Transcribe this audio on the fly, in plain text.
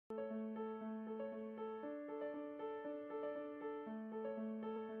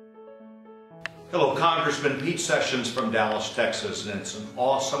Hello, Congressman Pete Sessions from Dallas, Texas, and it's an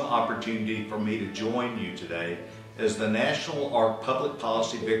awesome opportunity for me to join you today as the National ARC Public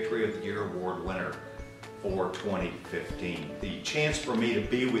Policy Victory of the Year Award winner for 2015. The chance for me to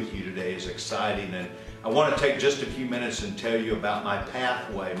be with you today is exciting, and I want to take just a few minutes and tell you about my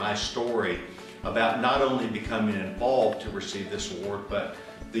pathway, my story, about not only becoming involved to receive this award, but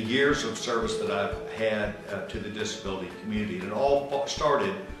the years of service that I've had to the disability community. And it all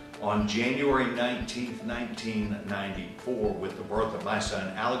started on January 19th, 1994 with the birth of my son,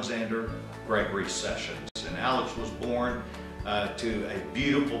 Alexander Gregory Sessions. And Alex was born to a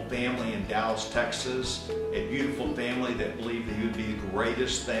beautiful family in Dallas, Texas, a beautiful family that believed that he would be the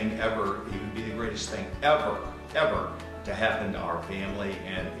greatest thing ever. He would be the greatest thing ever to happen to our family,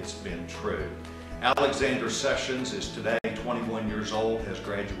 and it's been true. Alexander Sessions is today 21 years old, has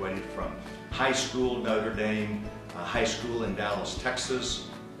graduated from high school, Notre Dame High School in Dallas, Texas,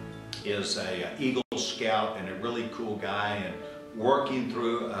 is a Eagle Scout and a really cool guy, and working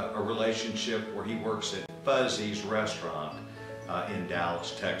through a relationship where he works at Fuzzy's restaurant in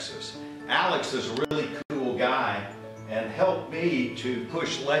Dallas, Texas. Alex is a really cool guy and helped me to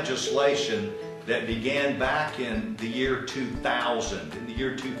push legislation that began back in the year 2000. In the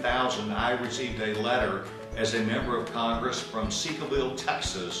year 2000, I received a letter as a member of Congress from Seacville,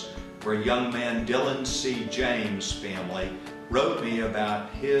 Texas, where a young man, Dylan C. James' family, wrote me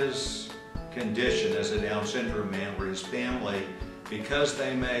about his condition as a Down syndrome man, where his family, because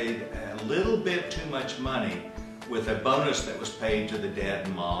they made a little bit too much money with a bonus that was paid to the dad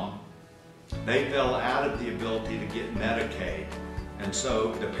and mom, they fell out of the ability to get Medicaid. And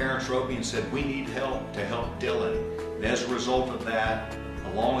so the parents wrote me and said, we need help to help Dylan. And as a result of that,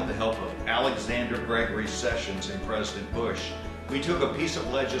 along with the help of Alexander Gregory Sessions and President Bush, we took a piece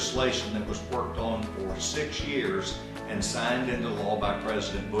of legislation that was worked on for 6 years and signed into law by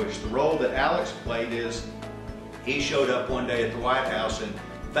President Bush. The role that Alex played is he showed up one day at the White House and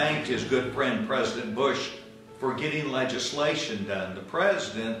thanked his good friend President Bush for getting legislation done. The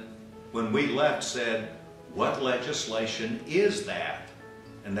president, when we left, said, "What legislation is that?"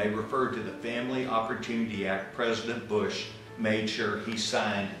 And they referred to the Family Opportunity Act. President Bush made sure he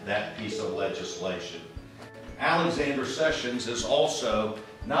signed that piece of legislation. Alexander Sessions is also,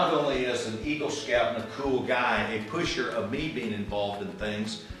 not only as an Eagle Scout and a cool guy, a pusher of me being involved in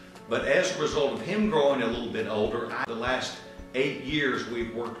things, but as a result of him growing a little bit older, the last 8 years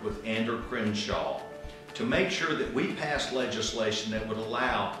we've worked with Andrew Crenshaw to make sure that we passed legislation that would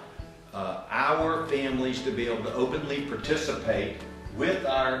allow our families to be able to openly participate with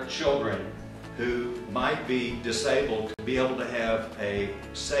our children who might be disabled, to be able to have a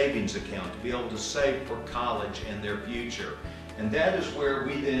savings account, to be able to save for college and their future. And that is where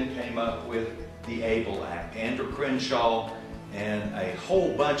we then came up with the ABLE Act. Andrew Crenshaw and a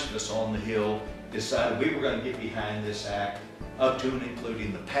whole bunch of us on the Hill decided we were going to get behind this act, up to and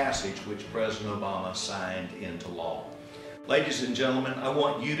including the passage which President Obama signed into law. Ladies and gentlemen, I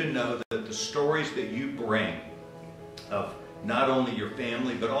want you to know that the stories that you bring of not only your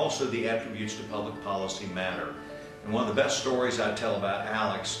family, but also the attributes to public policy matter. And one of the best stories I tell about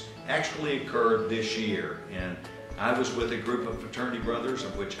Alex actually occurred this year. And I was with a group of fraternity brothers,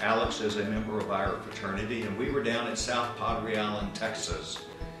 of which Alex is a member of our fraternity, and we were down at South Padre Island, Texas.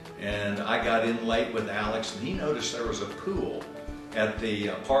 And I got in late with Alex, and he noticed there was a pool at the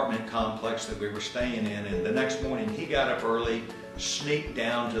apartment complex that we were staying in. And the next morning he got up early, sneaked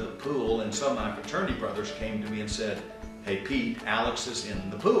down to the pool, and some of my fraternity brothers came to me and said, "Hey Pete, Alex is in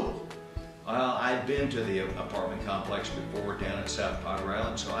the pool." Well, I'd been to the apartment complex before down at South Padre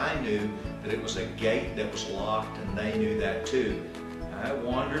Island, so I knew that it was a gate that was locked, and they knew that too. I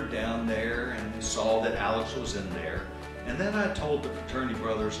wandered down there and saw that Alex was in there. And then I told the fraternity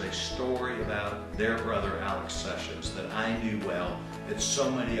brothers a story about their brother Alex Sessions that I knew well, that so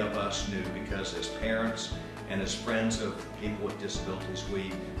many of us knew, because as parents and as friends of people with disabilities,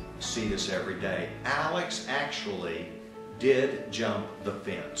 we see this every day. Alex actually did jump the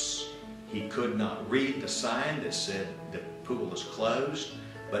fence. He could not read the sign that said the pool is closed,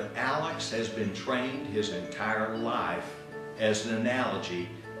 but Alex has been trained his entire life, as an analogy,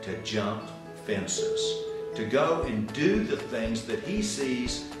 to jump fences, to go and do the things that he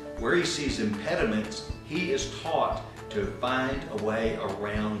sees, where he sees impediments, he is taught to find a way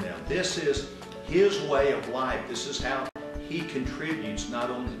around them. This is his way of life. This is how he contributes not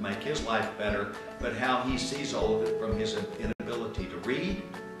only to make his life better, but how he sees all of it, from his inability to read,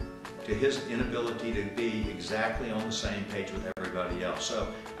 to his inability to be exactly on the same page with everybody else. So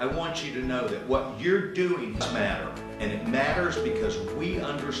I want you to know that what you're doing does matter, and it matters because we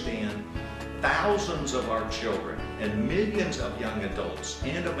understand thousands of our children and millions of young adults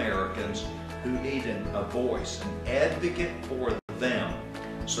and Americans who need a voice, an advocate for them,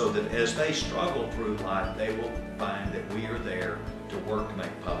 so that as they struggle through life, they will find that we are there to work to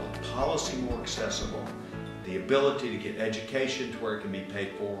make public policy more accessible, the ability to get education to where it can be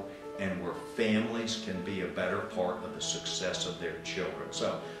paid for, and where families can be a better part of the success of their children.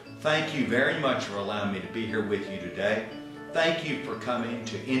 So thank you very much for allowing me to be here with you today. Thank you for coming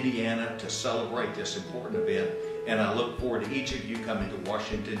to Indiana to celebrate this important event, and I look forward to each of you coming to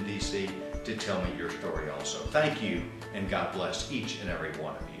Washington, D.C. to tell me your story also. Thank you, and God bless each and every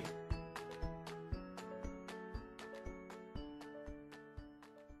one of you.